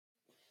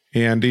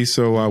Hey, Andy.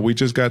 So we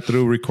just got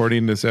through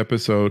recording this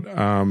episode.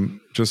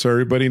 Just so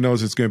everybody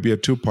knows, it's going to be a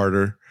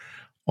two-parter,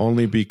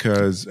 only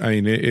because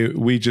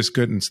we just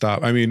couldn't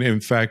stop. I mean,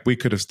 in fact, we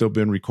could have still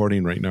been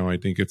recording right now. I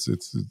think it's done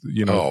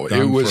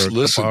it was, for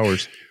a couple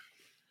hours.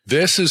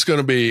 This is going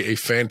to be a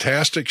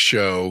fantastic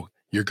show.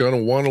 You're going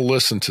to want to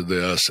listen to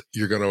this.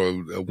 You're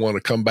going to want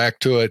to come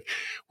back to it.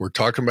 We're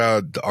talking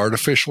about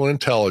artificial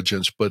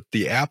intelligence, but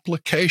the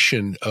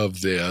application of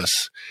this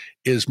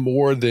is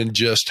more than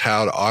just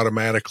how to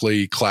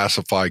automatically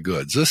classify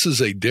goods. This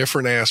is a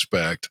different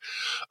aspect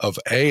of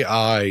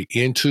AI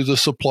into the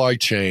supply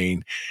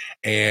chain.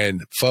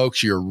 And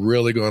folks, you're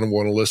really going to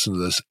want to listen to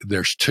this.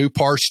 There's two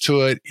parts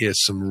to it.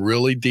 It's some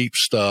really deep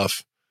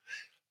stuff.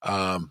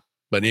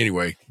 But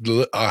anyway,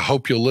 I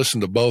hope you'll listen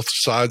to both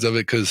sides of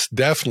it, because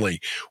definitely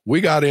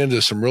we got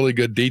into some really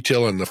good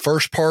detail in the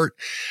first part.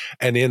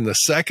 And in the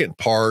second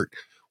part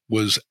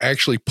was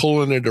actually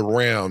pulling it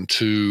around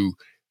to,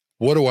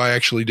 what do I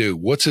actually do?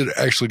 What's it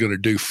actually going to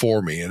do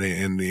for me,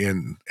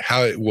 and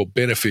how it will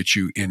benefit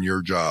you in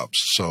your jobs?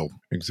 So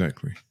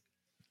exactly.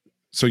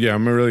 So yeah,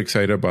 I'm really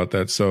excited about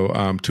that.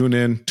 So tune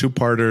in,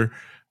 two-parter,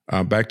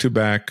 back to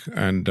back,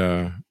 and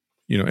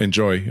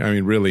enjoy. I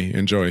mean, really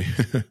enjoy.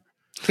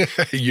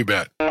 You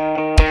bet.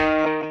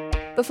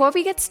 Before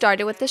we get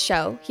started with the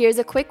show, here's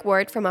a quick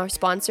word from our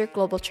sponsor,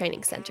 Global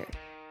Training Center.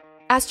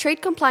 As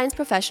trade compliance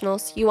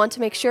professionals, you want to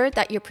make sure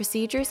that your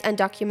procedures and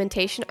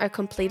documentation are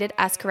completed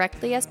as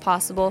correctly as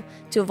possible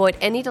to avoid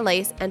any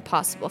delays and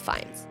possible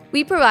fines.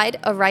 We provide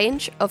a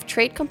range of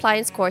trade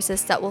compliance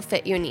courses that will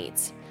fit your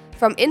needs.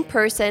 From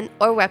in-person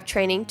or web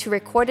training to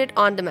recorded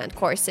on-demand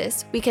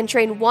courses, we can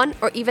train one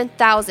or even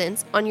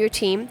thousands on your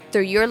team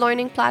through your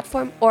learning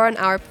platform or on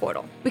our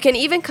portal. We can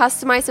even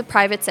customize a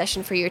private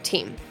session for your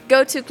team.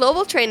 Go to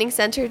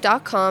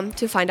globaltrainingcenter.com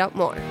to find out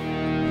more.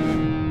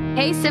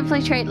 Hey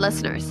Simply Trade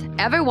listeners,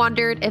 ever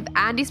wondered if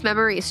Andy's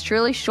memory is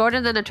truly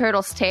shorter than a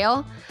turtle's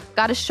tail?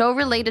 Got a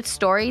show-related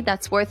story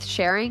that's worth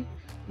sharing?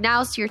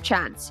 Now's your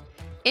chance.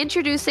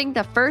 Introducing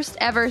the first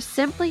ever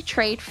Simply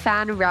Trade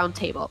Fan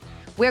Roundtable.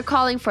 We're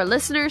calling for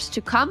listeners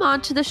to come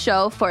on to the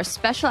show for a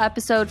special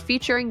episode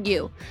featuring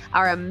you,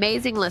 our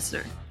amazing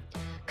listener.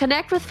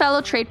 Connect with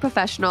fellow trade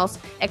professionals,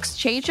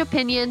 exchange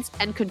opinions,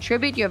 and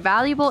contribute your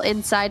valuable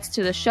insights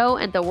to the show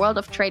and the world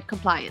of trade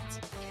compliance.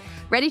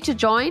 Ready to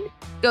join?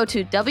 Go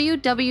to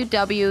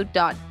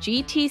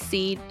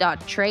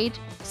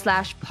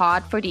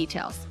www.gtc.trade/pod for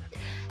details.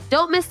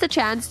 Don't miss the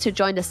chance to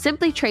join the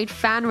Simply Trade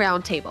Fan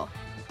Roundtable.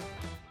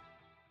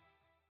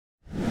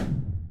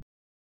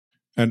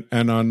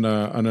 And on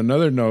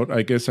another note,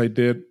 I guess I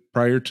did,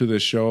 prior to the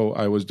show,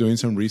 I was doing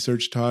some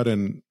research, Todd,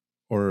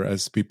 or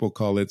as people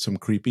call it, some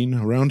creeping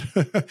around.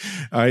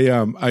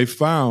 I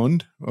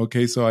found,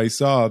 so I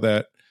saw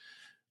that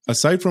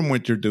aside from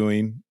what you're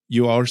doing,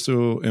 you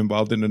also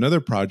involved in another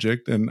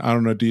project. And I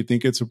don't know, do you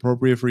think it's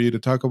appropriate for you to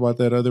talk about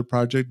that other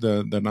project,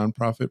 the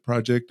nonprofit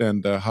project,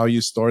 and how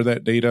you store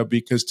that data?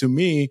 Because to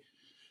me,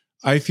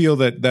 I feel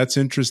that that's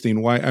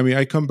interesting. Why? I mean,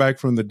 I come back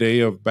from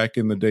back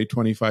in the day,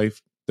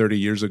 25, 30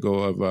 years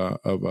ago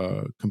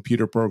of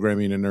computer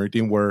programming and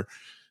everything, where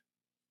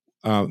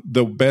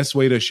the best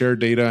way to share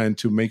data and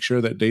to make sure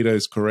that data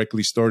is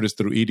correctly stored is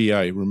through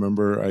EDI.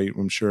 Remember,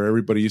 I'm sure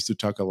everybody used to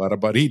talk a lot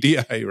about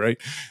EDI,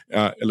 right?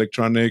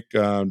 Electronic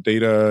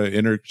data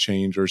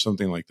interchange or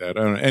something like that.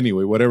 I don't know.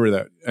 Anyway, whatever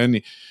that.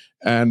 And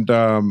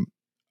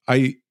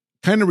I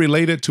kind of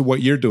relate it to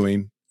what you're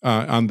doing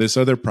on this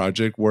other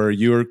project, where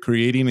you're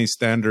creating a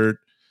standard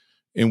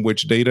in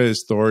which data is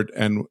stored,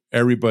 and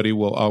everybody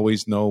will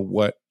always know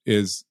what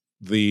is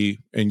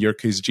in your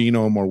case,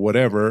 genome or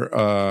whatever,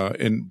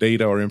 in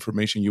data or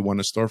information you want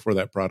to store for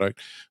that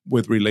product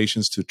with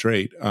relations to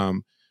trade.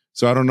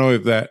 So I don't know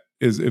if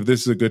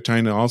this is a good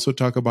time to also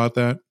talk about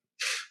that.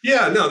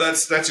 Yeah, no,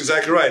 that's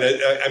exactly right.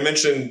 I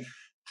mentioned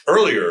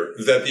earlier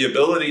that the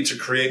ability to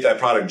create that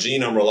product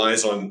genome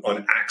relies on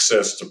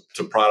access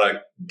to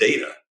product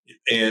data.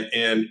 And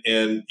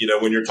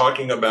when you're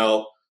talking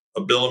about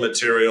a bill of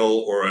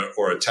material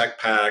or a tech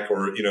pack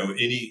or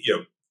any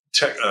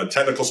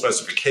technical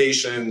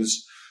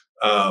specifications,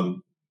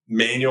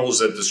 manuals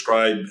that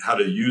describe how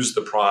to use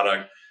the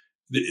product,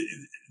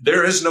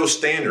 there is no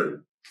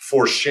standard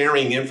for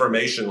sharing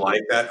information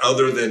like that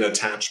other than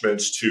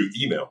attachments to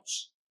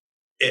emails.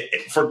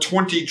 For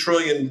 20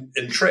 trillion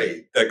in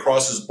trade that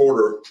crosses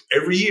border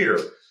every year,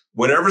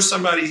 whenever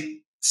somebody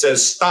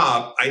says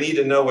stop, I need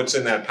to know what's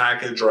in that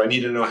package, or I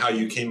need to know how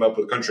you came up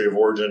with country of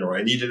origin, or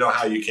I need to know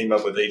how you came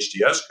up with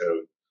HTS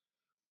code,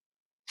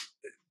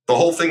 the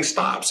whole thing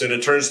stops and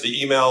it turns to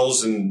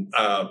emails and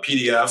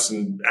PDFs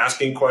and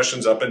asking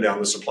questions up and down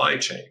the supply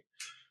chain.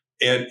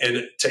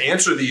 And to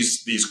answer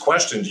these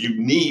questions, you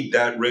need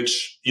that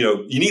rich,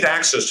 you need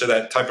access to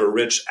that type of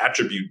rich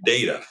attribute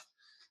data.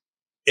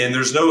 And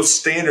there's no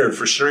standard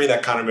for sharing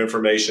that kind of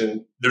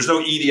information. There's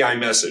no EDI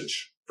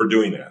message for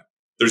doing that.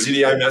 There's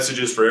EDI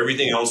messages for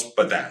everything else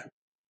but that.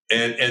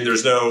 And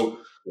there's no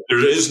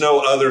There is no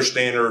other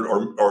standard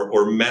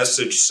or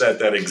message set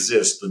that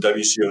exists. The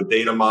WCO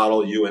data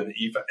model,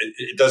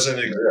 it doesn't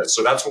exist.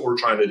 So that's what we're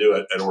trying to do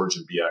at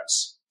Origin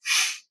BX.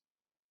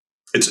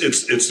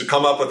 It's to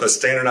come up with a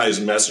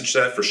standardized message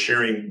set for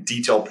sharing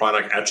detailed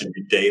product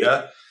attribute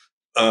data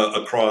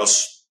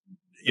across,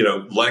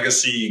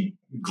 legacy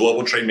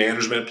global trade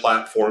management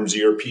platforms,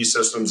 ERP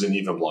systems, and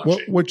even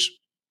blockchain.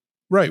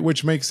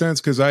 Which makes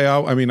sense because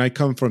I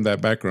come from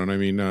that background. I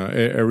mean,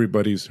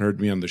 everybody's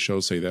heard me on the show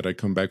say that I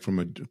come from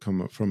a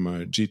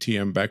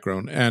GTM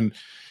background, and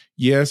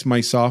yes,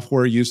 my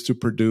software used to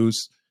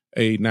produce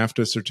a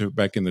NAFTA certificate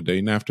back in the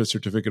day, NAFTA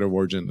certificate of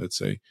origin. Let's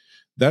say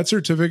that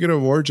certificate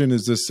of origin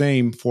is the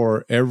same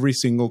for every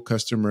single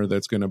customer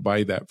that's going to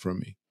buy that from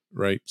me,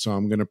 right? So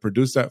I'm going to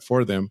produce that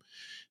for them.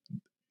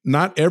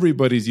 Not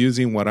everybody's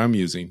using what I'm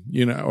using,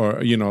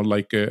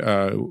 like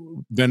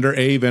vendor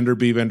A, vendor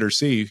B, vendor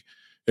C.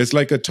 It's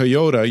like a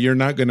Toyota. You're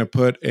not going to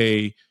put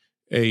a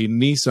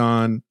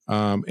Nissan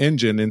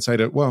engine inside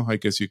it. Well, I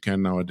guess you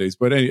can nowadays,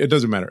 but it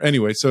doesn't matter.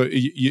 Anyway, so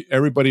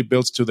everybody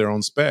builds to their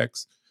own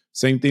specs.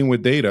 Same thing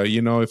with data.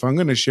 If I'm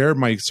going to share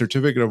my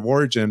certificate of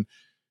origin,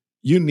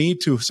 you need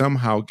to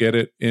somehow get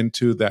it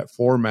into that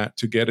format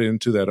to get it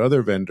into that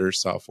other vendor's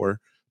software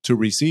to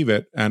receive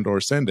it and or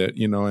send it,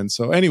 And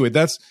so anyway,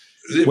 that's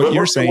what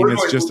you're saying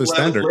is just a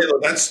standard.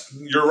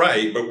 You're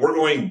right, but we're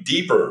going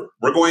deeper.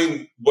 We're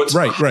going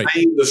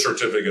behind the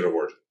certificate of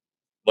origin.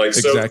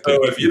 Exactly.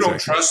 So if you don't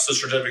trust the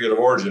certificate of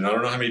origin, I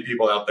don't know how many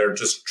people out there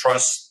just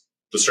trust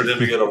the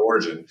certificate of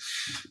origin.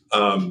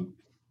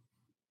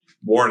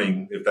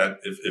 Warning,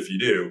 if you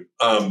do.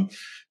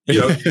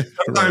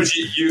 Sometimes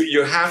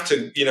you have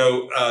to,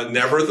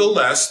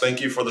 nevertheless,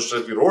 thank you for the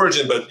certificate of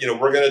origin, but,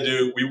 we're going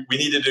to we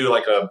need to do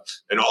like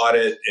an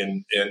audit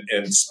and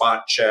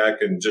spot check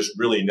and just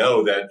really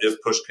know that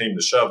if push came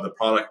to shove, the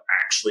product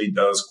actually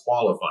does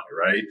qualify,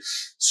 right?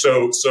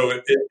 So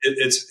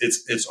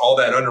it's all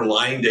that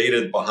underlying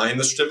data behind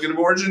the certificate of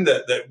origin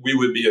that we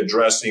would be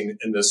addressing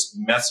in this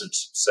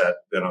message set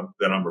that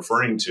I'm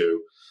referring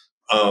to.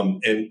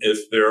 And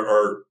if there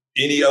are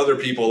any other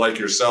people like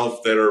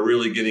yourself that are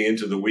really getting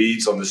into the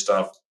weeds on this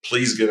stuff,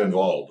 please get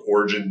involved.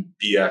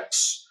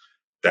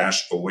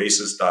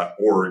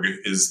 OriginBX-Oasis.org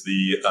is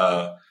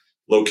the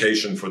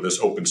location for this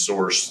open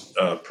source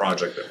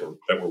project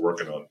that we're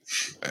working on.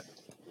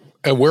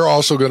 And we're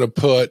also going to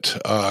put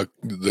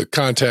the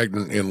contact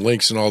and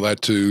links and all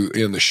that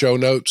in the show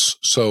notes.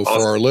 So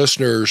awesome. For our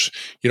listeners,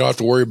 you don't have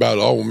to worry about,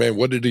 oh man,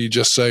 what did he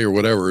just say or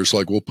whatever. It's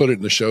like, we'll put it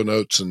in the show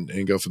notes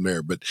and go from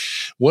there. But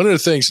one of the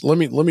things, let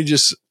me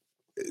just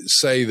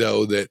say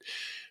though that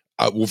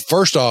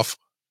first off,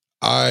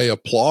 I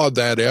applaud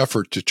that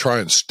effort to try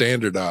and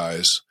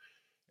standardize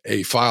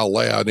a file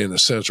layout in a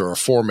sense or a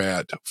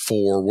format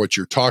for what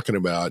you're talking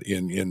about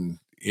in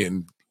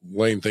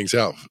laying things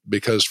out,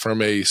 because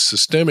from a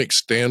systemic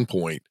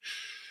standpoint,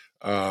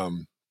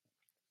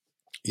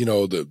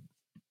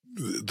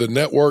 the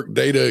network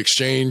data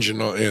exchange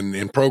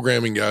and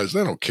programming guys,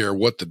 they don't care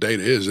what the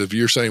data is. If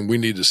you're saying we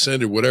need to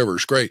send it, whatever,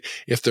 it's great.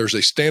 If there's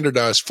a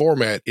standardized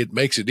format, it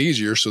makes it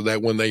easier so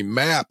that when they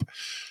map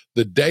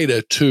the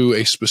data to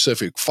a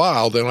specific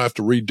file, they don't have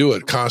to redo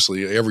it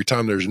constantly every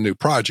time there's a new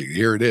project.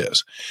 Here it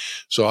is.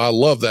 So I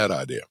love that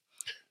idea.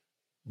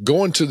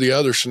 Going to the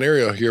other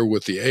scenario here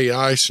with the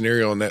AI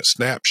scenario on that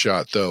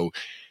snapshot, though,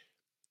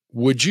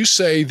 would you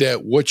say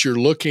that what you're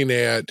looking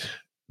at,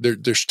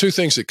 there's two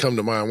things that come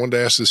to mind. I wanted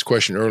to ask this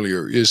question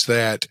earlier, is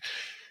that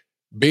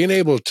being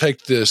able to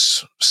take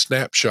this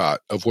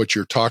snapshot of what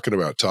you're talking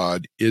about,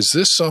 Todd, is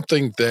this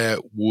something that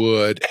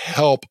would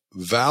help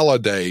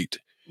validate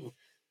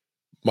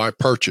my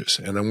purchase?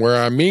 And then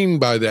where I mean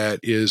by that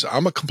is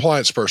I'm a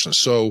compliance person.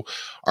 So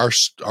our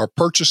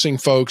purchasing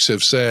folks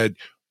have said,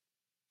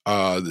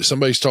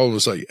 somebody's told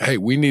us like, hey,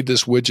 we need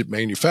this widget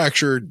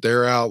manufactured.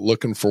 They're out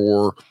looking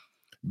for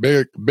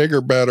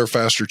bigger, better,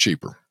 faster,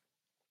 cheaper.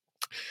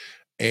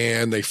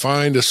 And they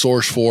find a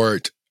source for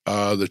it.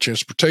 The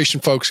transportation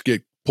folks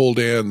get pulled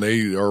in,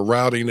 they are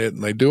routing it,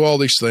 and they do all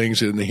these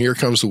things, and here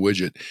comes the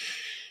widget.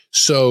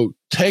 So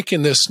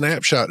taking this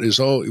snapshot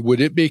would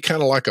it be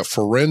kind of like a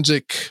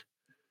forensic,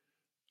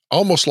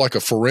 almost like a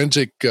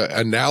forensic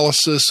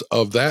analysis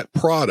of that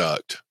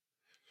product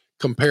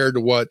compared to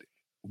what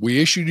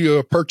we issued you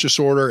a purchase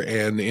order,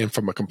 and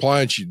from a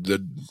compliance,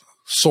 the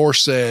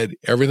source said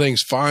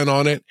everything's fine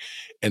on it,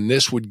 and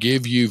this would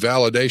give you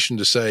validation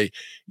to say,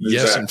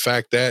 yes, in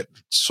fact, that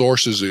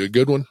source is a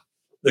good one?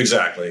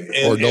 Exactly.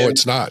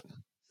 It's not.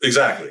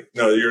 Exactly.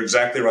 No, you're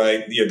exactly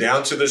right.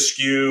 Down to the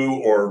SKU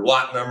or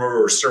lot number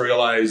or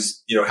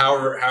serialized,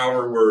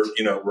 however we're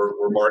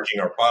marking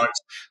our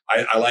products.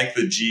 I like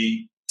the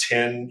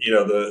G10,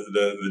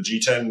 the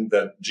G10,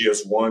 that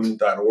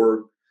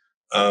gs1.org.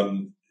 A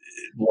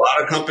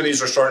lot of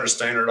companies are starting to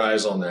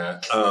standardize on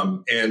that.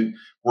 And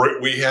we're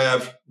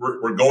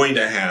going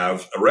to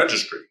have a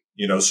registry,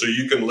 so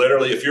you can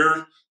literally, if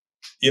you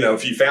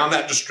found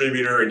that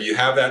distributor and you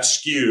have that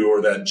SKU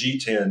or that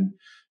G10,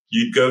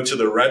 you'd go to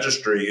the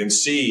registry and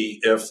see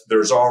if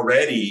there's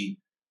already,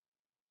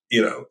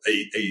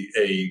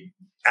 a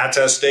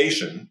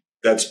attestation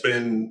that's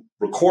been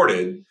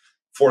recorded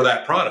for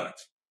that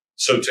product.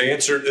 So to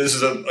answer, this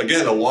is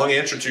again a long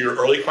answer to your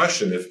early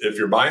question. If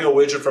you're buying a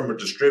widget from a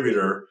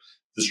distributor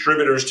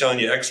is telling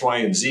you X, Y,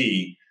 and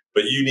Z,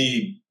 but you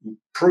need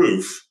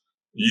proof,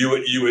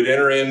 you would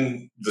enter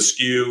in the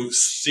SKU,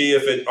 see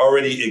if it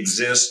already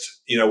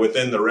exists,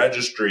 within the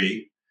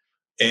registry,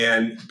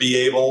 and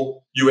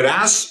you would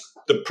ask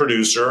the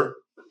producer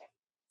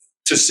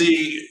to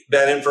see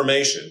that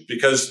information,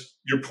 because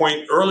your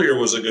point earlier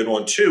was a good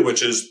one too,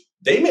 which is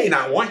they may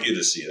not want you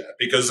to see that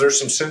because there's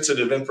some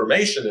sensitive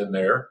information in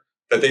there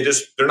that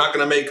they're not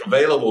going to make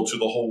available to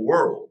the whole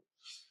world.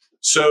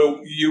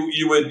 So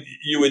you would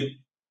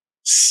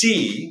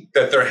see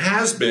that there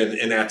has been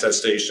an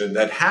attestation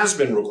that has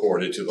been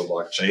recorded to the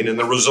blockchain and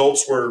the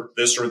results were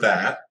this or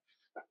that.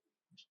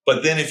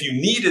 But then if you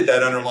needed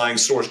that underlying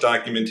source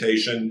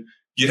documentation,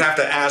 you'd have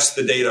to ask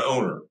the data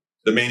owner,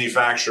 the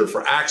manufacturer,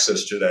 for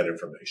access to that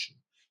information.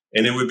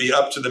 And it would be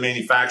up to the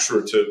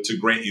manufacturer to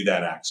grant you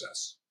that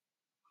access.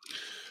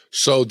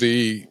 So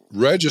the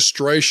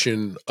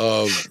registration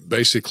of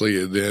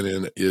basically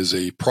then is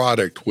a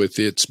product with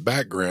its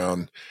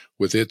background,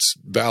 with its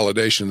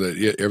validation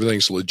that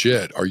everything's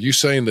legit. Are you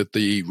saying that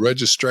the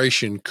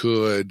registration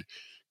could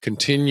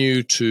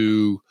continue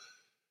to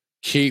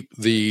keep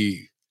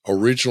the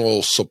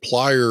original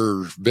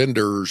supplier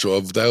vendors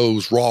of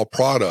those raw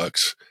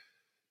products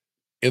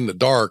in the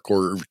dark,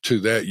 or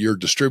to that your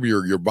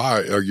distributor, your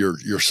buyer, or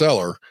your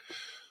seller?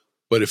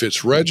 But if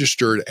it's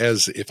registered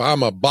if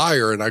I'm a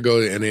buyer and I go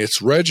and it's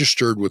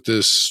registered with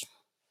this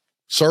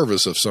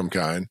service of some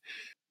kind.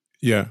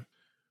 Yeah.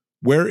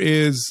 Where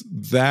is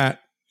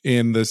that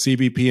in the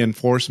CBP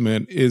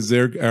enforcement?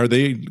 Are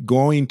they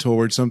going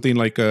towards something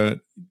like a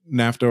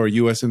NAFTA or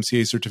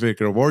USMCA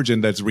certificate of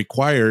origin that's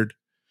required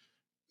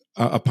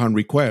upon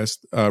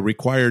request,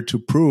 required to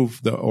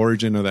prove the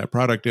origin of that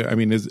product? I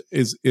mean,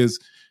 is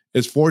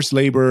forced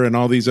labor and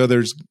all these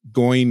others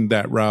going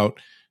that route?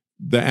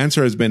 The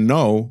answer has been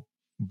no.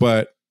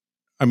 But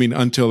I mean,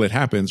 until it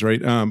happens,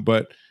 right?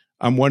 But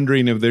I'm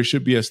wondering if there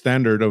should be a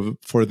standard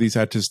for these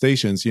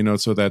attestations,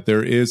 so that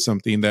there is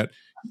something that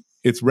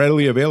it's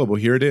readily available.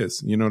 Here it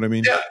is. You know what I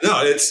mean? Yeah,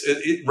 no, it's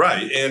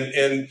right.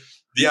 And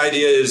the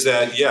idea is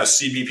that,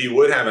 yes, CBP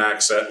would have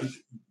access.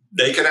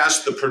 They could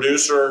ask the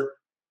producer,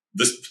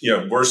 this,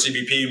 we're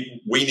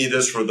CBP, we need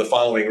this for the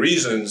following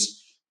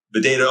reasons.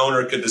 The data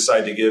owner could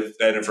decide to give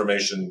that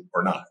information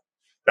or not.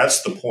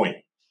 That's the point.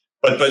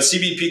 But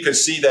CBP could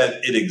see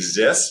that it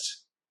exists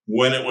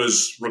when it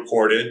was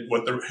recorded,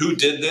 who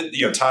did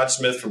it. Todd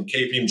Smith from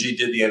KPMG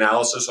did the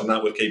analysis. I'm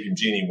not with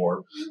KPMG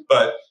anymore,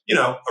 but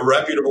a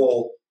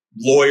reputable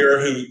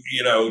lawyer who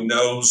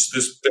knows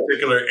this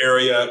particular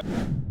area.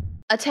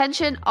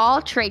 Attention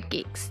all trade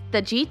geeks.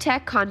 The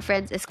G-Tech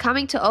conference is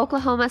coming to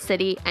Oklahoma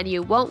City and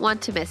you won't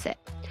want to miss it.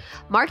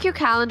 Mark your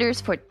calendars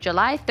for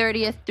July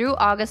 30th through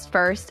August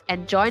 1st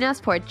and join us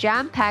for a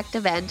jam-packed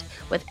event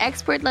with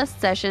expert-less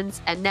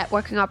sessions and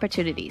networking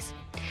opportunities.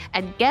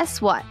 And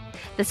guess what?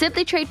 The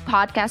Simply Trade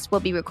podcast will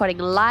be recording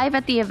live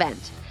at the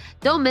event.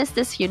 Don't miss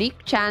this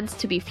unique chance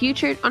to be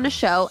featured on a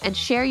show and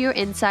share your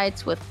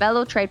insights with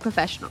fellow trade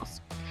professionals.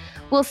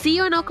 We'll see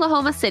you in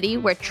Oklahoma City,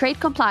 where trade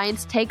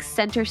compliance takes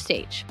center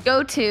stage.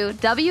 Go to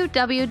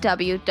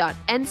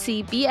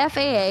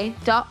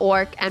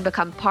www.ncbfaa.org and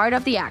become part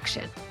of the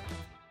action.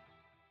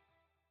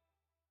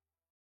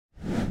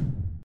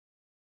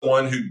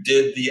 One who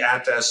did the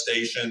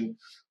attestation,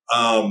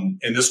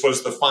 and this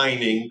was the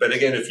finding. But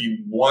again, if you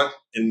want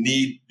and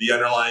need the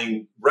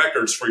underlying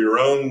records for your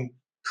own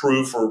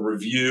proof or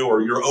review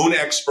or your own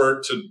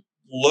expert to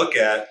look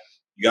at,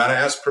 you got to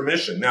ask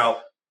permission.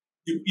 Now,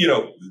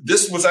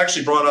 this was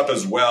actually brought up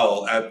as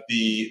well at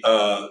the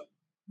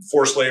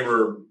Forced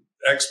Labor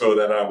Expo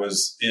that I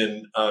was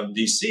in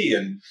DC.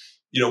 And,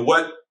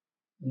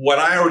 what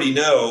I already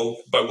know,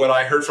 but what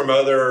I heard from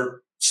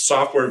other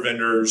software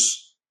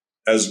vendors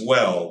as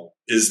well,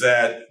 is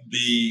that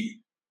the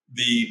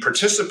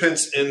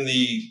participants in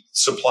the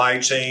supply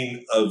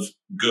chain of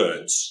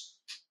goods,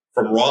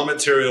 from raw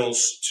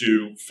materials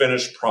to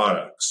finished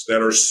products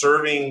that are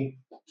serving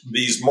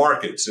these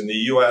markets in the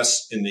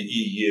US, in the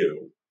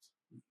EU,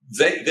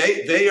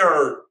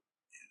 they're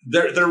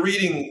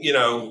reading,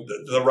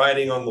 the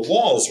writing on the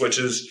walls, which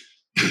is,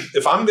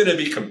 if I'm going to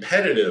be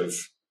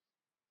competitive,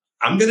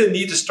 I'm going to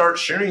need to start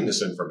sharing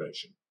this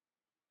information.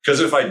 Because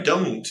if I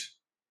don't,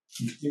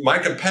 my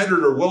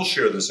competitor will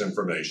share this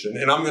information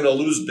and I'm going to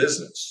lose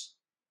business.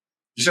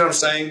 You see what I'm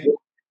saying?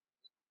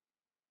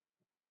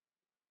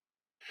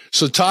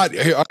 So Todd,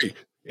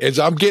 as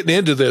I'm getting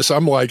into this,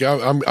 I'm like,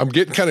 I'm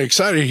getting kind of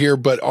excited here,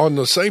 but on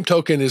the same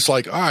token, it's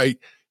like, all right,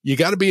 you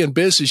got to be in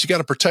business. You got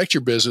to protect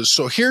your business.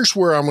 So here's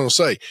where I'm going to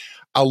say,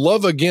 I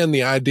love, again,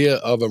 the idea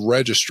of a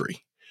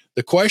registry.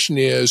 The question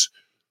is,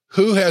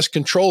 who has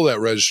control of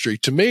that registry?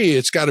 To me,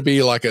 it's got to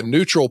be like a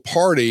neutral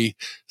party,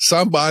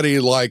 somebody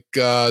like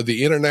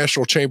the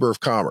International Chamber of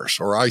Commerce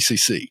or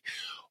ICC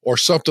or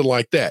something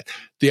like that.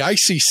 The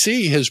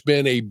ICC has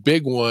been a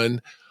big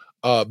one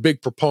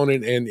big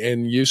proponent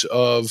and use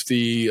of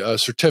the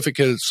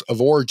certificates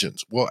of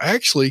origins. Well,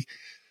 actually,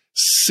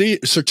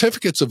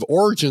 certificates of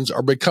origins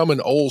are becoming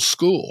old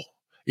school.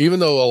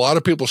 Even though a lot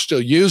of people are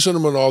still using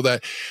them and all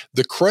that,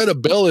 the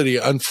credibility,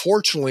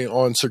 unfortunately,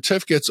 on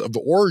certificates of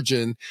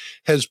origin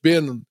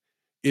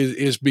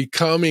is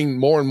becoming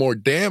more and more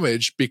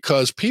damaged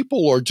because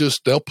people are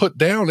they'll put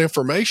down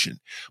information,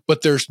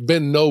 but there's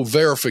been no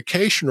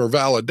verification or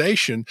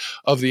validation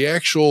of the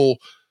actual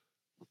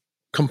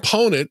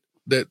component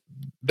that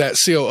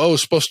COO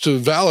is supposed to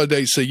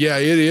validate, say, yeah,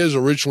 it is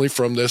originally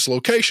from this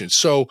location.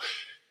 So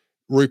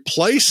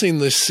replacing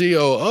the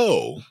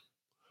COO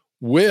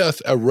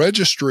with a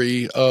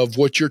registry of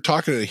what you're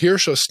talking about,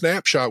 here's a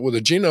snapshot with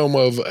a genome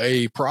of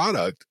a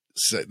product.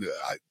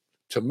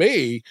 To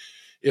me,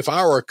 if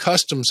I were a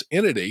customs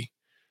entity,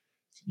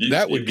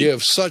 that would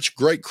give such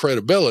great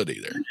credibility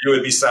there. You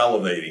would be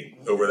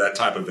salivating over that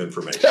type of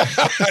information.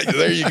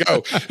 There you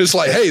go. It's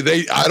like,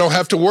 hey, I don't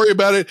have to worry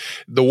about it.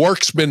 The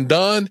work's been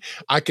done.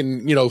 I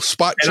can,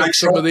 spot check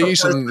some of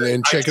these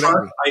and check it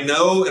out. I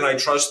know and I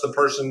trust the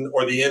person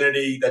or the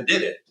entity that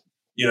did it.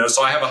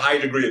 So I have a high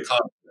degree of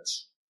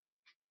confidence.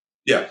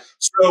 Yeah.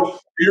 So to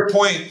your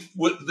point,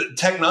 with the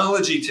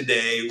technology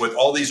today, with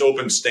all these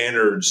open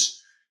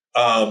standards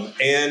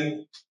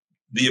and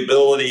the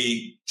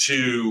ability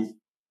to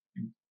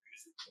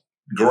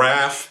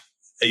graph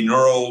a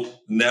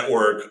neural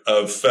network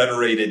of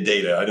federated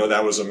data. I know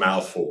that was a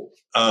mouthful.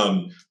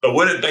 But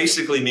what it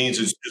basically means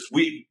is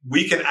we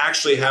can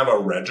actually have a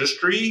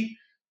registry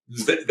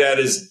that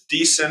is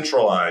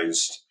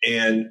decentralized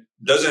and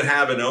doesn't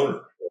have an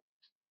owner.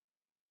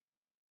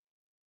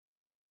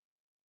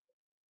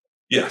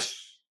 Yes.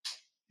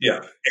 Yeah.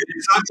 And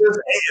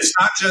it's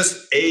not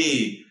just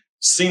a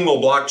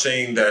single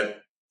blockchain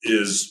that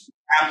is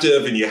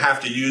active and you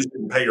have to use it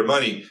and pay your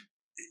money.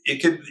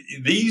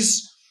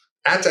 These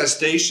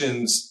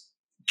attestations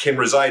can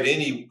reside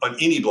on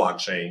any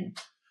blockchain.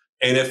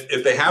 And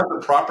if they have the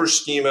proper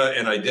schema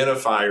and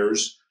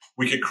identifiers,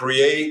 we could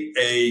create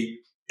a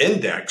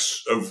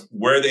index of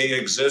where they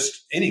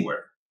exist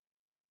anywhere.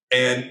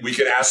 And we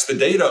could ask the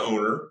data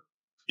owner,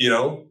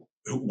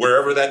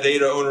 wherever that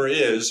data owner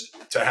is,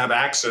 to have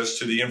access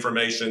to the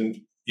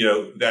information,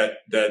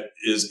 that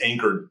is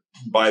anchored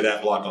by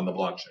that block on the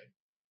blockchain.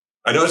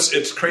 I know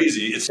it's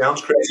crazy. It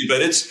sounds crazy,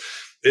 but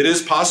it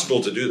is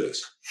possible to do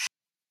this.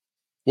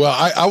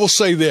 Well, I will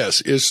say this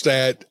is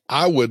that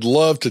I would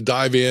love to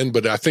dive in,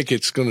 but I think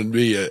it's going to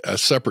be a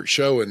separate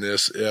show in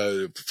this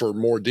for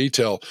more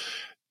detail.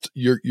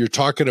 You're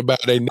talking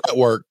about a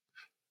network.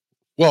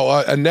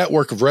 Well, a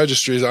network of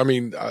registries. I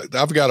mean,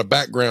 I've got a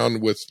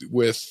background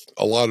with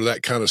a lot of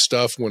that kind of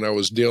stuff when I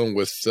was dealing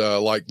with,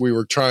 like we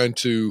were trying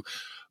to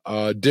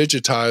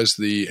digitize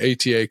the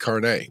ATA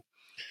Carnet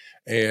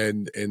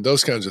and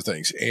those kinds of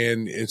things.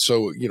 And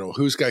so,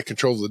 who's got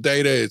control of the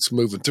data? It's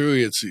moving through.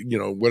 It's,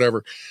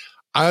 whatever.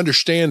 I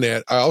understand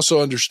that. I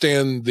also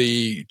understand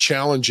the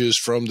challenges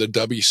from the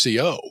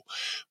WCO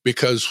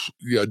because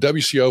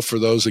WCO, for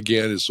those,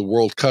 again, is the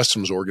World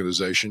Customs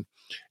Organization.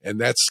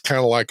 And that's kind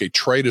of like a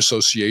trade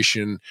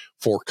association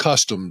for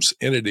customs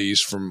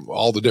entities from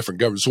all the different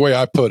governments, the way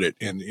I put it.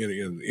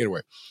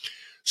 Anyway,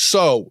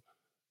 so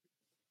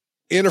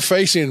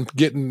interfacing,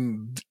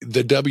 getting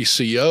the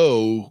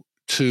WCO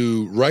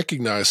to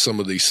recognize some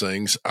of these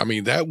things, I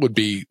mean, that would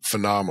be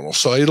phenomenal.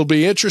 So it'll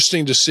be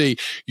interesting to see.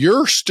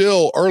 You're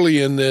still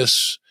early in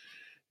this.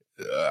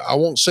 I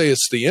won't say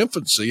it's the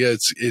infancy.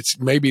 It's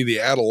maybe the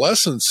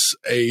adolescence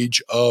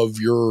age of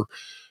your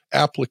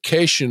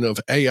application of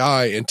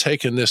AI and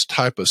taking this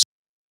type of.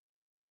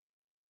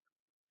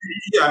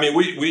 Yeah, I mean,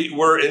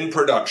 we're in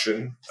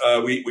production.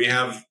 We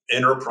have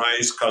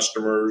enterprise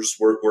customers.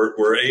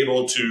 We're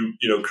able to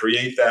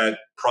create that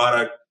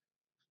product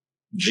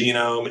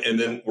genome, and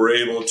then we're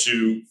able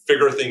to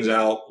figure things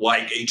out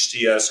like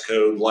HTS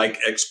code, like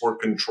export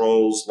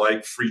controls,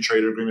 like free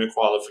trade agreement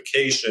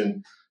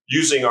qualification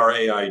using our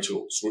AI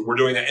tools. We're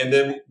doing that, and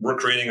then we're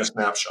creating a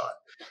snapshot.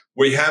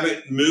 We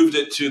haven't moved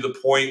it to the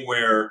point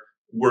where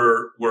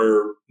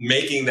we're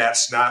making that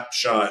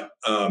snapshot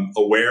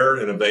aware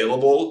and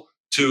available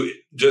to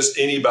just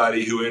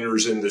anybody who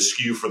enters in the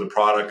SKU for the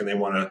product and they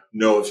want to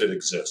know if it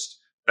exists.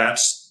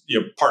 That's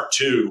part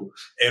two,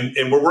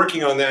 and we're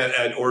working on that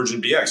at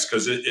Origin BX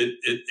because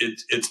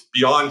it's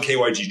beyond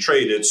KYG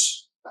trade.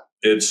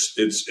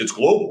 It's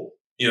global,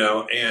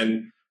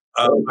 and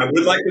I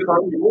would like to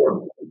talk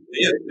more.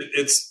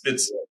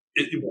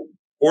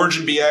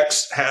 Origin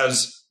BX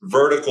has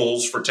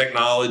verticals for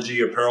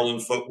technology, apparel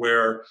and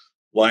footwear,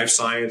 life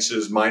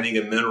sciences, mining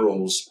and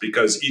minerals,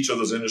 because each of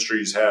those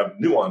industries have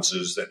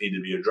nuances that need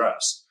to be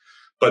addressed.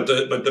 But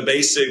the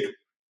basic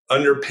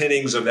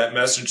underpinnings of that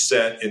message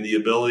set and the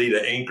ability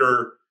to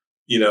anchor,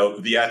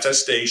 the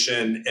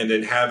attestation and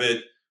then have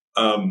it,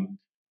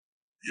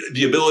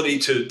 the ability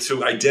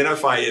to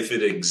identify if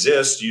it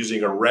exists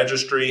using a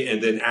registry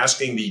and then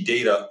asking the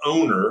data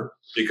owner,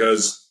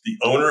 because the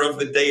owner of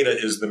the data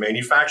is the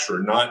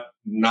manufacturer,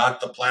 not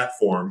the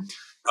platform,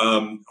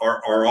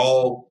 are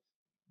all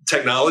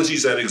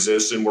technologies that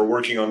exist, and we're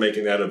working on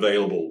making that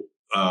available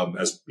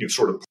as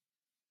sort of.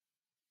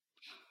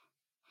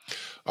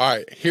 All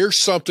right,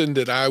 here's something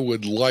that I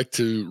would like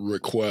to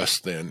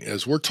request then.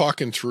 As we're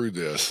talking through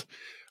this,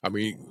 I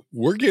mean,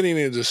 we're getting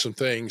into some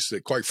things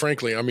that, quite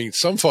frankly, I mean,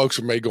 some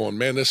folks may going,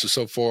 man, this is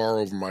so far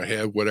over my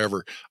head,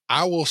 whatever.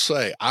 I will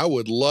say I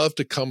would love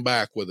to come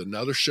back with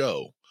another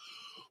show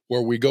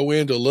where we go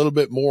into a little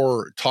bit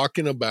more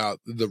talking about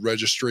the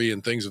registry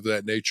and things of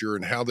that nature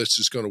and how this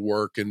is going to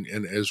work and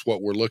is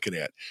what we're looking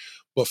at.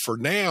 But for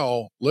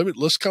now,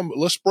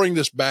 let's bring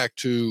this back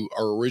to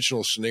our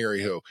original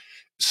scenario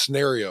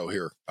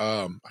here.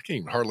 I can't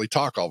even hardly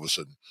talk all of a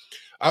sudden.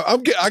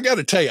 I got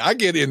to tell you,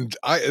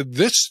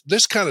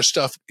 this kind of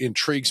stuff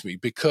intrigues me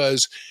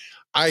because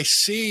I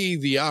see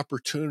the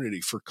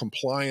opportunity for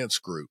compliance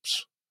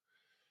groups,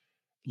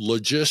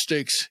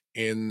 logistics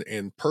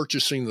and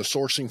purchasing, the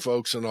sourcing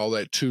folks and all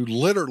that to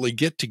literally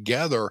get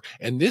together.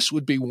 And this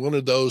would be one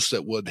of those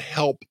that would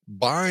help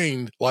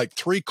bind, like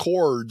 3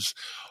 cords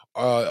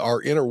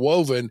are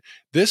interwoven.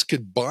 This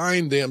could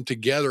bind them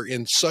together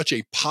in such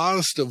a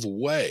positive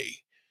way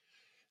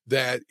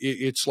that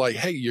it's like,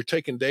 hey, you're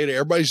taking data,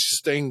 everybody's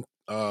staying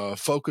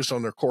focused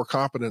on their core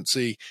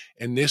competency.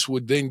 And this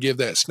would then give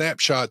that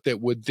snapshot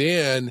that would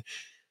then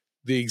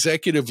the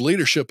executive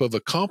leadership of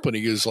a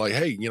company is like,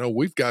 hey,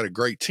 we've got a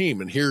great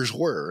team and here's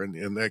where,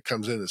 and that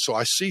comes in. And so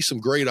I see some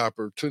great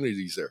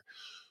opportunities there.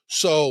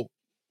 So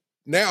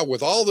now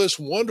with all this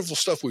wonderful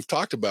stuff we've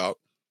talked about,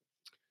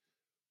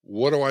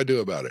 what do I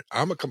do about it?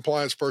 I'm a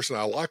compliance person.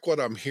 I like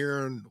what I'm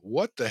hearing.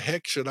 What the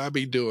heck should I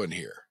be doing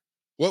here?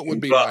 What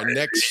would be my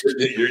next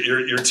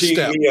You're teeing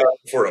me up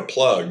for a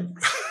plug.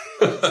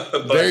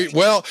 Very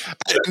well.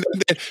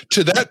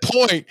 To that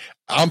point,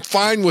 I'm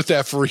fine with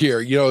that for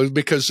here,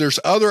 because there's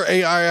other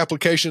AI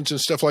applications and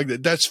stuff like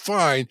that. That's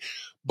fine.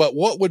 But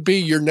what would be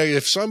your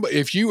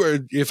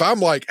if I'm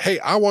like, hey,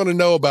 I want to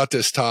know about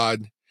this,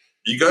 Todd,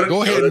 you got to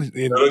go ahead and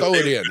throw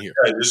it in here.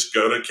 Just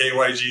go to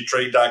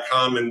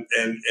kygtrade.com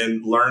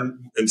and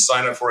learn and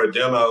sign up for a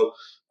demo.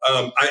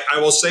 I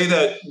will say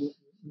that,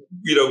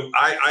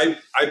 I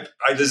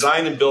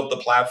designed and built the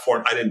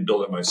platform. I didn't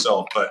build it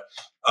myself, but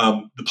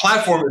the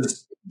platform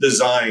is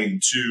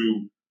designed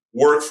to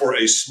work for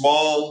a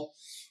small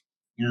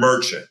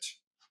merchant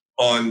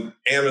on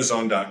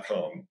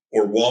Amazon.com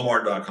or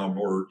Walmart.com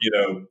or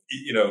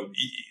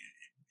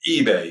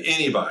eBay.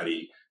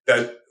 Anybody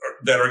that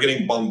are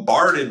getting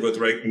bombarded with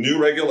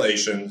new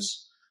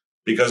regulations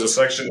because of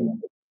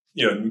section,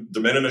 de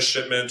minimis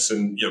shipments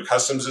and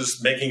customs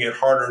is making it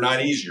harder,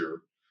 not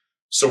easier.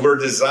 So we're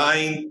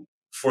designed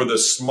for the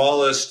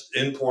smallest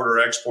importer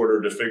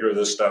exporter to figure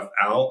this stuff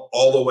out,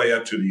 all the way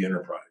up to the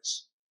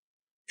enterprise.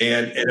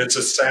 And it's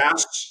a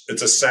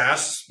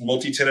SaaS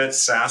multi-tenant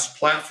SaaS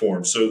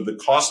platform. So the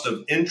cost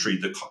of entry,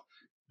 the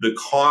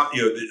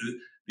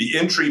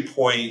entry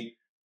point.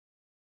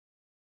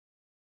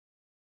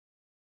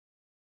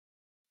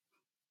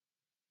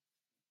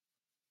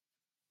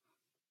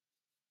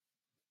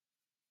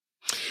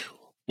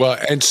 Well,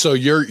 and so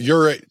you're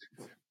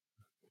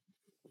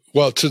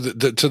well, to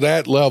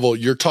that level,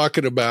 you're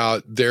talking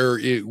about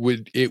it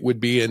would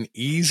be an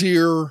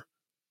easier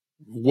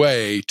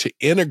way to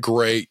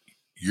integrate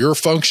your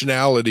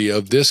functionality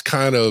of this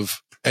kind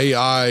of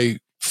AI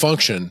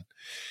function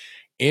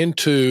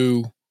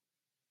into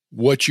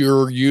what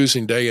you're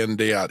using day in and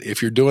day out.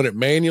 If you're doing it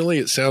manually,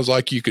 it sounds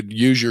like you could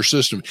use your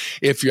system.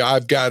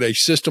 I've got a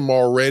system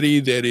already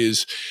that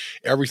is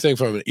everything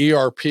from an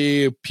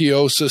ERP,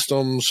 PO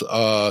systems,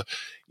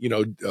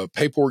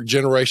 paperwork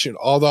generation,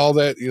 all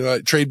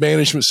that, trade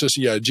management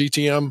system,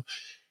 GTM.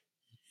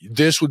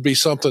 This would be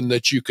something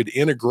that you could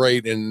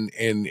integrate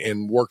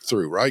and work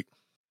through, right?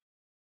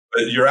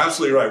 You're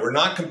absolutely right. We're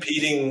not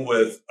competing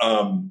with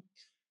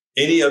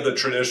any of the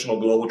traditional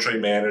global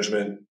trade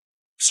management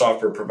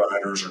software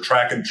providers or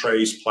track and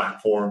trace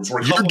platforms.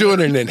 You're doing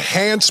an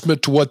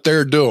enhancement to what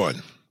they're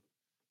doing.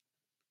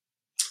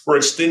 We're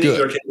extending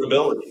their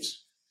capabilities.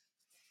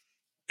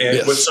 And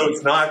yes. So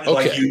it's not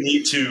like you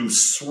need to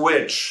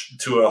switch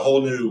to a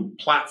whole new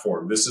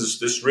platform.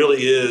 This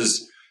really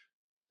is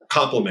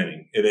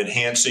complementing and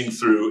enhancing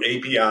through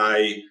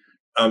API.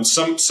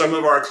 Some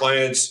of our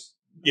clients,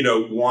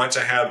 want to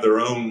have their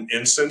own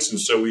instance,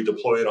 and so we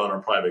deploy it on our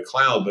private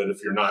cloud. But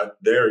if you're not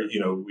there,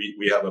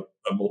 we have a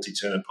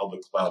multi-tenant public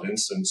cloud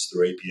instance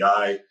through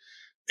API.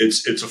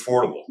 It's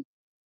affordable.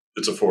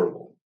 It's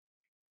affordable.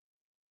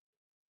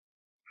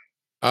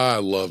 I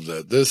love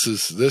that. This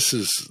is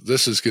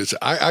good.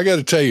 I got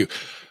to tell you,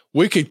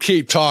 we could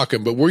keep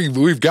talking, but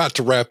we've got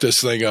to wrap this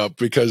thing up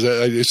because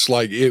it's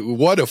like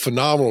what a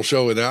phenomenal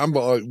show. And I'm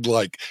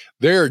like,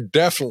 there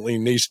definitely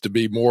needs to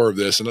be more of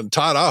this. And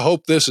Todd, I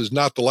hope this is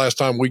not the last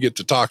time we get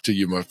to talk to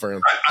you, my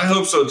friend. I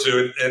hope so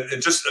too.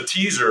 And just a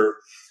teaser,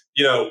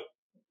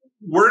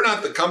 we're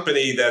not the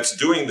company that's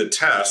doing the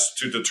test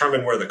to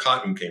determine where the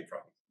cotton came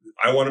from.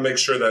 I want to make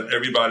sure that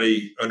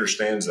everybody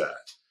understands that.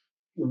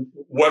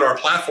 What our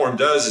platform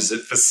does is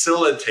it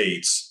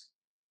facilitates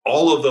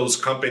all of those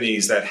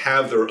companies that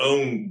have their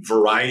own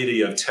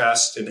variety of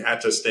tests and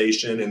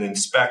attestation and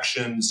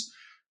inspections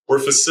we're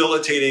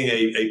facilitating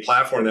a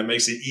platform that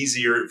makes it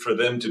easier for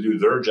them to do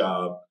their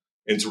job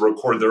and to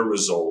record their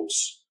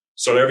results.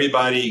 So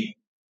everybody,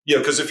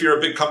 because if you're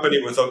a big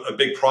company with a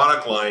big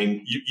product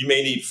line, you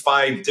may need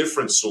 5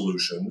 different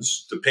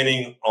solutions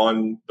depending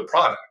on the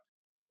product,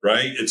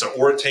 right? It's an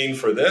Ortane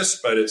for this,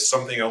 but it's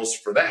something else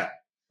for that,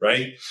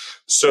 right?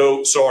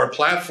 So our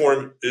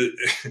platform,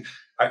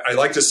 I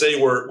like to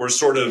say we're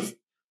sort of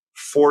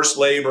forced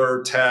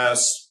labor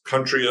tests,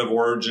 country of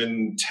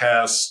origin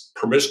tests,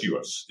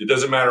 promiscuous. It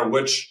doesn't matter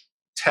which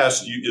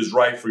test is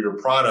right for your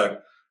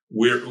product.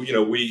 We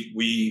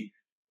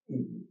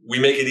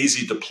make it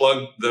easy to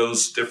plug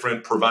those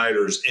different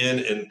providers in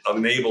and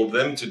enable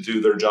them to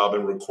do their job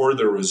and record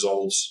their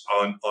results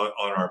on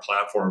our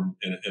platform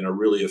in a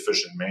really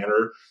efficient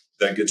manner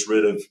that gets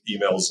rid of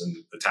emails and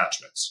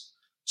attachments.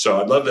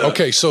 So I'd love to.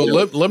 Okay, so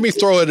let me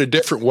throw it a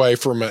different way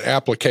from an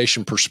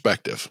application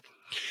perspective.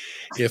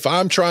 If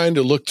I'm trying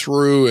to look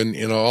through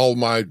and all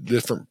my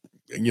different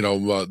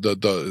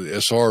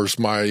as far as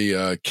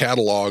my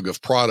catalog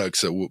of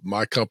products that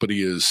my company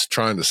is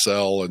trying to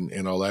sell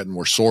and all that, and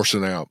we're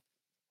sourcing out,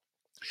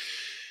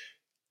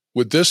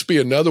 would this be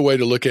another way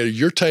to look at it?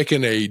 You're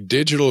taking a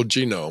digital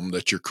genome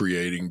that you're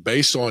creating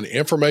based on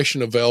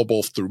information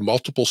available through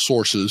multiple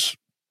sources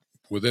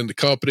within the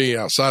company,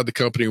 outside the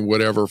company,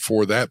 whatever,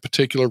 for that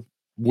particular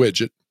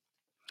widget.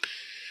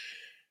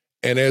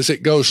 And as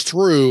it goes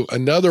through,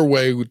 another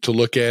way to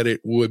look at it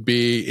would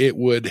be it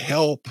would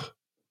help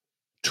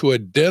to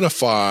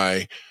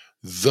identify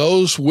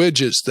those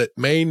widgets that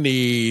may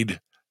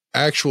need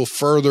actual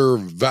further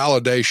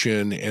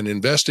validation and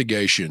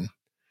investigation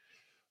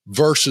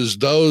versus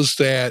those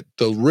that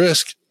the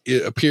risk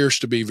appears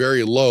to be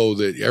very low,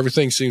 that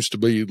everything seems to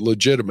be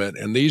legitimate.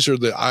 And these are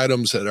the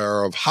items that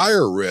are of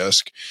higher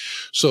risk,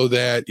 so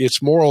that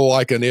it's more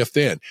like an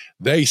if-then.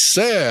 They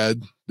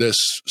said, this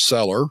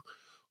seller,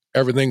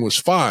 everything was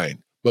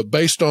fine, but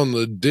based on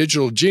the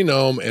digital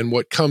genome and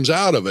what comes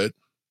out of it,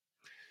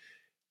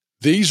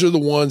 these are the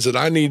ones that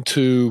I need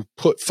to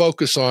put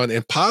focus on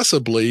and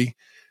possibly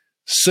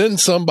send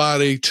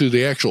somebody to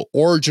the actual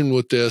origin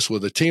with this,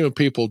 with a team of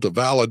people to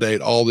validate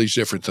all these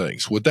different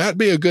things. Would that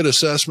be a good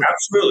assessment?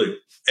 Absolutely.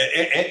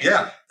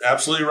 Yeah,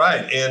 absolutely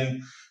right.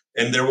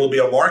 And there will be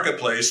a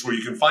marketplace where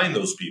you can find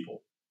those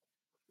people.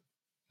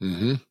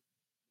 Mm-hmm.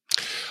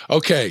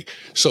 Okay.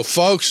 So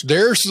folks,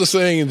 there's the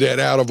thing that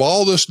out of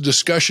all this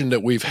discussion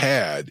that we've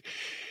had,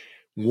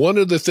 one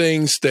of the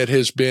things that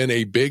has been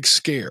a big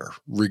scare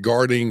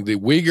regarding the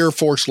Uyghur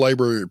Forced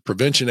Labor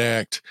Prevention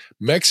Act,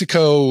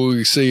 Mexico,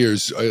 we see,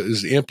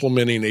 is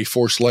implementing a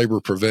Forced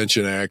Labor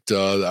Prevention Act,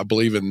 I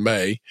believe in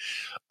May.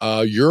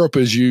 Europe,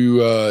 as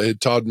you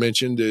Todd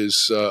mentioned,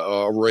 is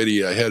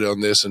already ahead on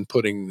this and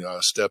putting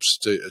steps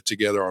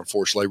together on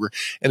forced labor.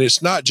 And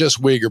it's not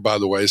just Uyghur, by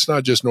the way. It's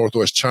not just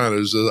Northwest China.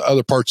 There's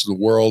other parts of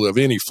the world of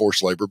any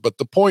forced labor. But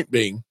the point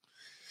being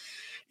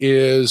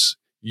is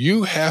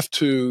you have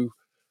to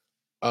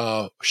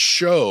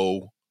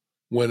show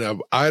when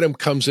an item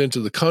comes into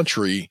the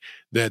country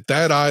that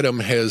that item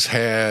has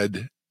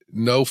had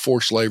no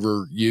forced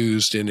labor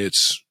used in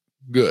its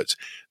goods.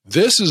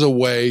 This is a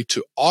way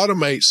to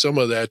automate some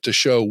of that to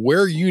show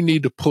where you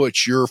need to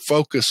put your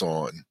focus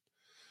on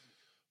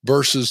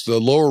versus the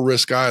lower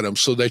risk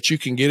items, so that you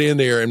can get in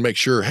there and make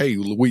sure, hey,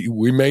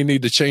 we may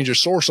need to change a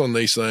source on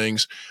these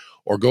things,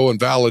 or go and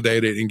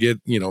validate it and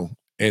get,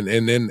 and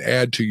then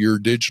add to your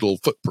digital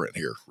footprint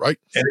here, right?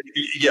 And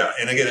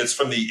and again, it's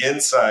from the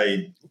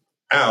inside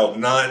out,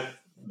 not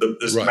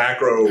this right.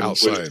 macro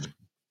outside.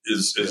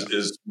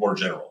 Is more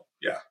general.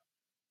 Yeah,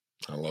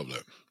 I love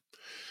that.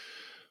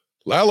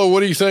 Lalo, what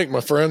do you think, my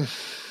friend?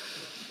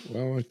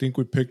 Well, I think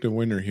we picked a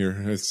winner here.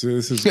 This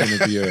is going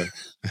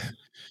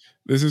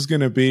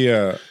to be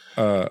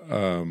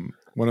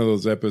one of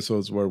those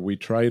episodes where we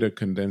try to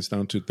condense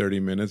down to 30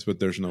 minutes, but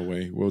there's no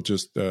way. We'll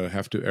just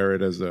have to air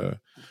it as a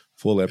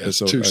full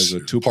episode, as a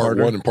two-parter. Part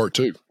 1 and part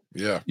 2.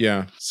 Yeah.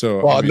 Yeah.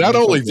 So, well, not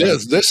only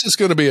this is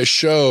going to be a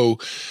show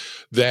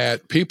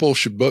that people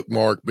should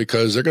bookmark,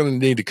 because they're going to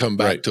need to come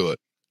back to it.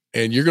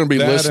 And you're going to be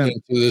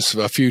listening to this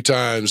a few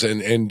times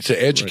and to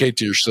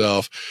educate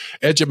yourself,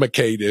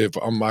 educate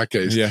on my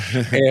case,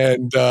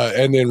 and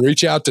then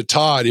reach out to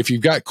Todd. If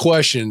you've got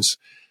questions,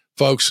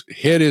 folks,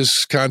 hit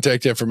his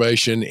contact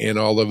information and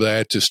all of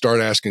that to start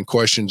asking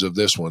questions of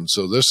this one.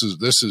 So this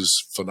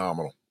is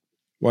phenomenal.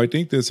 Well, I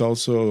think this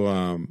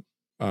also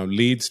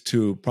leads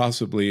to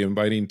possibly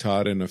inviting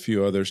Todd and a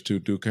few others to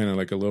do kind of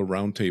like a little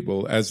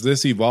roundtable as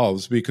this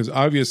evolves, because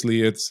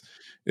obviously it's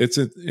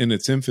in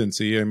its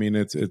infancy. I mean,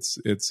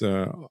 it's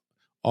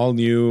all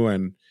new,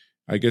 and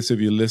I guess if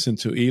you listen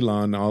to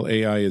Elon, all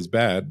AI is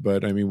bad.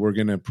 But I mean, we're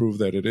going to prove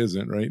that it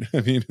isn't, right?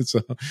 I mean,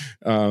 so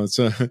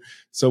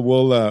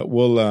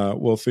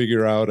we'll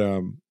figure out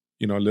a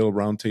little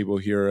roundtable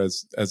here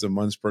as the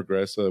months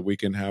progress, so that we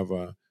can have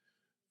a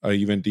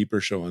even deeper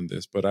show on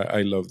this. But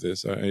I love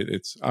this.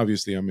 It's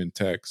obviously I'm in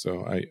tech,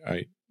 so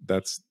I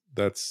that's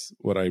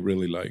what I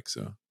really like.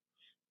 So.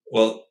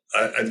 Well,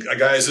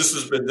 guys, this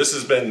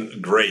has been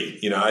great.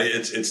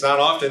 It's not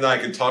often that I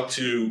can talk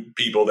to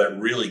people that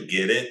really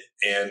get it,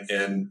 and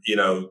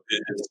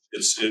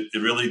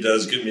it really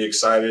does get me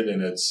excited,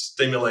 and it's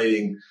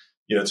stimulating.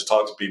 To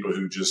talk to people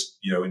who just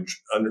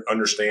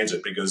understands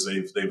it, because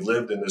they've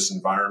lived in this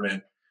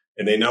environment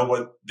and they know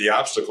what the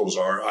obstacles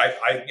are.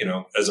 I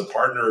as a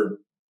partner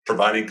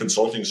providing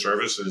consulting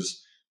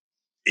services,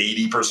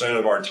 80%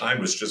 of our time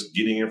was just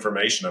getting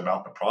information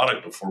about the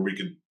product before we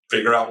could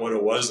figure out what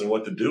it was and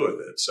what to do with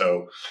it.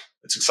 So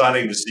it's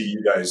exciting to see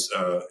you guys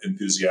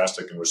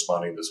enthusiastic and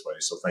responding this way.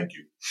 So thank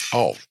you.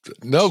 Oh,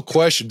 no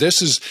question.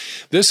 This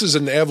is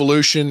an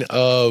evolution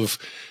of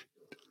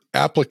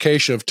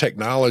application of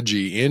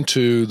technology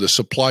into the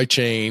supply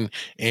chain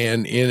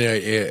and in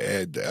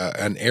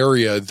an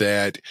area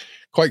that,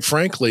 quite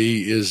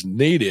frankly, is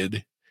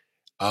needed.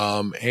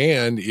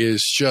 And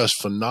is just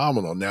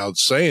phenomenal. Now,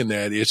 saying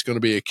that, it's going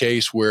to be a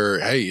case where,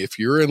 hey, if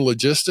you're in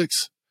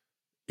logistics,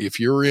 if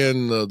you're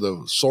in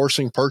the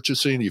sourcing,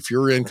 purchasing, if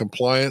you're in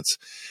compliance,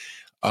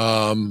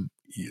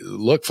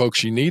 look,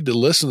 folks, you need to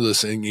listen to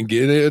this and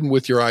get in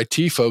with your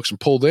IT folks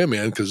and pull them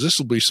in, because this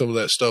will be some of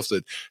that stuff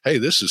that, hey,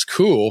 this is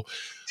cool.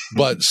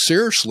 But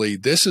seriously,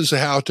 this is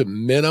how to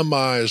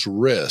minimize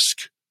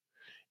risk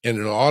in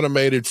an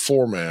automated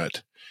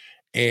format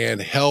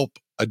and help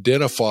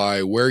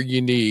identify where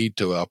you need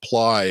to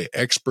apply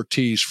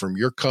expertise from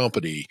your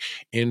company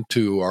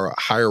into our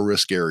higher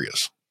risk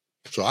areas.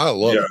 So I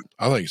love it.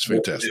 I think it's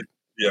fantastic.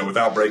 Yeah,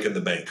 without breaking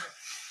the bank.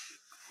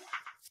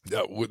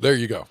 Yeah, there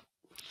you go.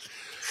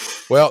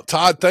 Well,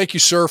 Todd, thank you,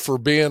 sir, for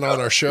being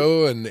on our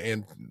show,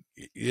 and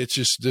this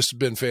has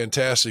been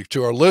fantastic.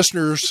 To our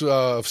listeners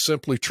of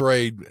Simply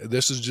Trade,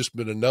 this has just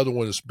been another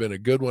one. It's been a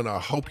good one. I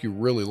hope you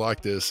really like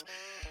this.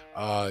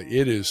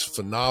 It is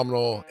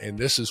phenomenal, and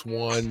this is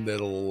one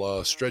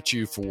that'll stretch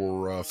you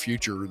for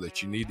future,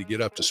 that you need to get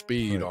up to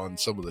speed on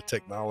some of the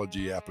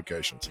technology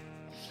applications.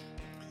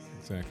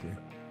 Exactly.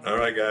 All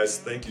right, guys.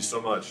 Thank you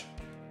so much.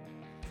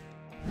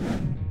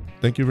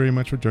 Thank you very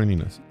much for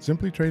joining us.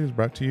 Simply Trade is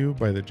brought to you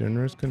by the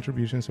generous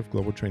contributions of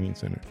Global Training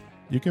Center.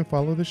 You can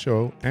follow the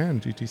show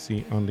and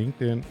GTC on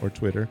LinkedIn or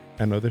Twitter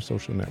and other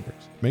social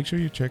networks. Make sure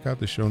you check out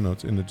the show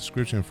notes in the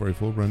description for a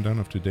full rundown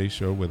of today's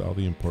show with all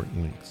the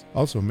important links.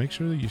 Also, make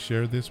sure that you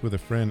share this with a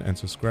friend and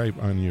subscribe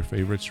on your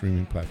favorite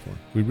streaming platform.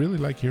 We really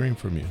like hearing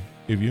from you.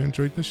 If you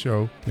enjoyed the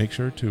show, make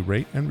sure to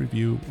rate and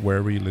review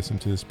wherever you listen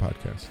to this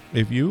podcast.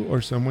 If you or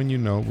someone you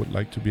know would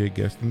like to be a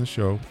guest on the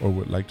show, or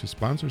would like to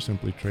sponsor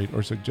Simply Trade,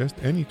 or suggest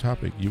any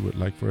topic you would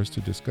like for us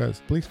to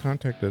discuss, please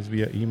contact us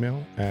via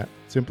email at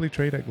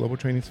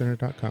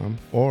simplytrade@globaltrainingcenter.com,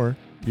 or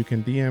you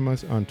can DM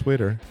us on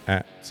Twitter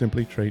at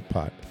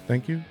simplytradepod.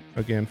 Thank you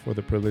again for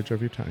the privilege of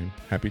your time.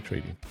 Happy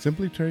trading.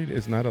 Simply Trade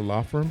is not a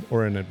law firm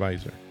or an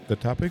advisor. The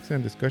topics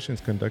and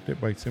discussions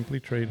conducted by Simply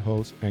Trade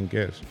hosts and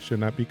guests should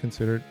not be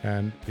considered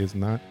and is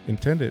not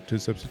intended to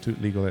substitute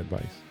legal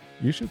advice.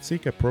 You should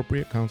seek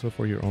appropriate counsel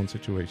for your own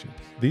situations.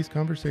 These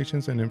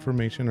conversations and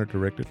information are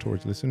directed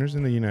towards listeners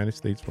in the United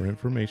States for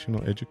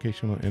informational,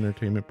 educational, and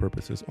entertainment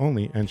purposes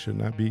only, and should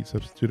not be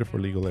substituted for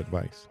legal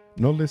advice.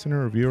 No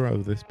listener or viewer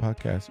of this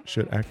podcast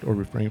should act or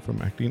refrain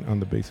from acting on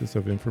the basis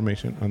of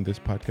information on this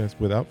podcast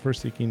without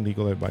first seeking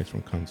legal advice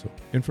from counsel.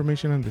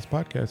 Information on this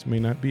podcast may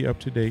not be up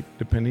to date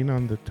depending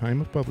on the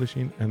time of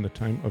publishing and the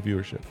time of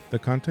viewership. The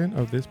content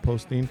of this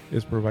posting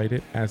is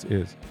provided as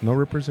is. No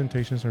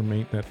representations are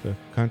made that the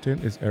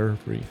content is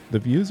error-free. The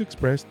views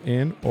expressed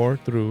in or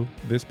through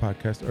this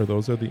podcast are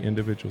those of the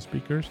individual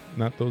speakers,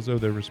 not those of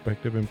their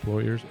respective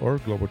employers or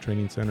Global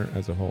Training Center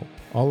as a whole.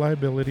 All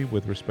liability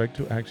with respect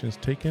to actions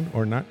taken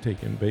or not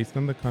taken based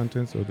on the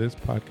contents of this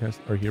podcast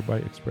are hereby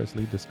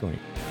expressly disclaimed.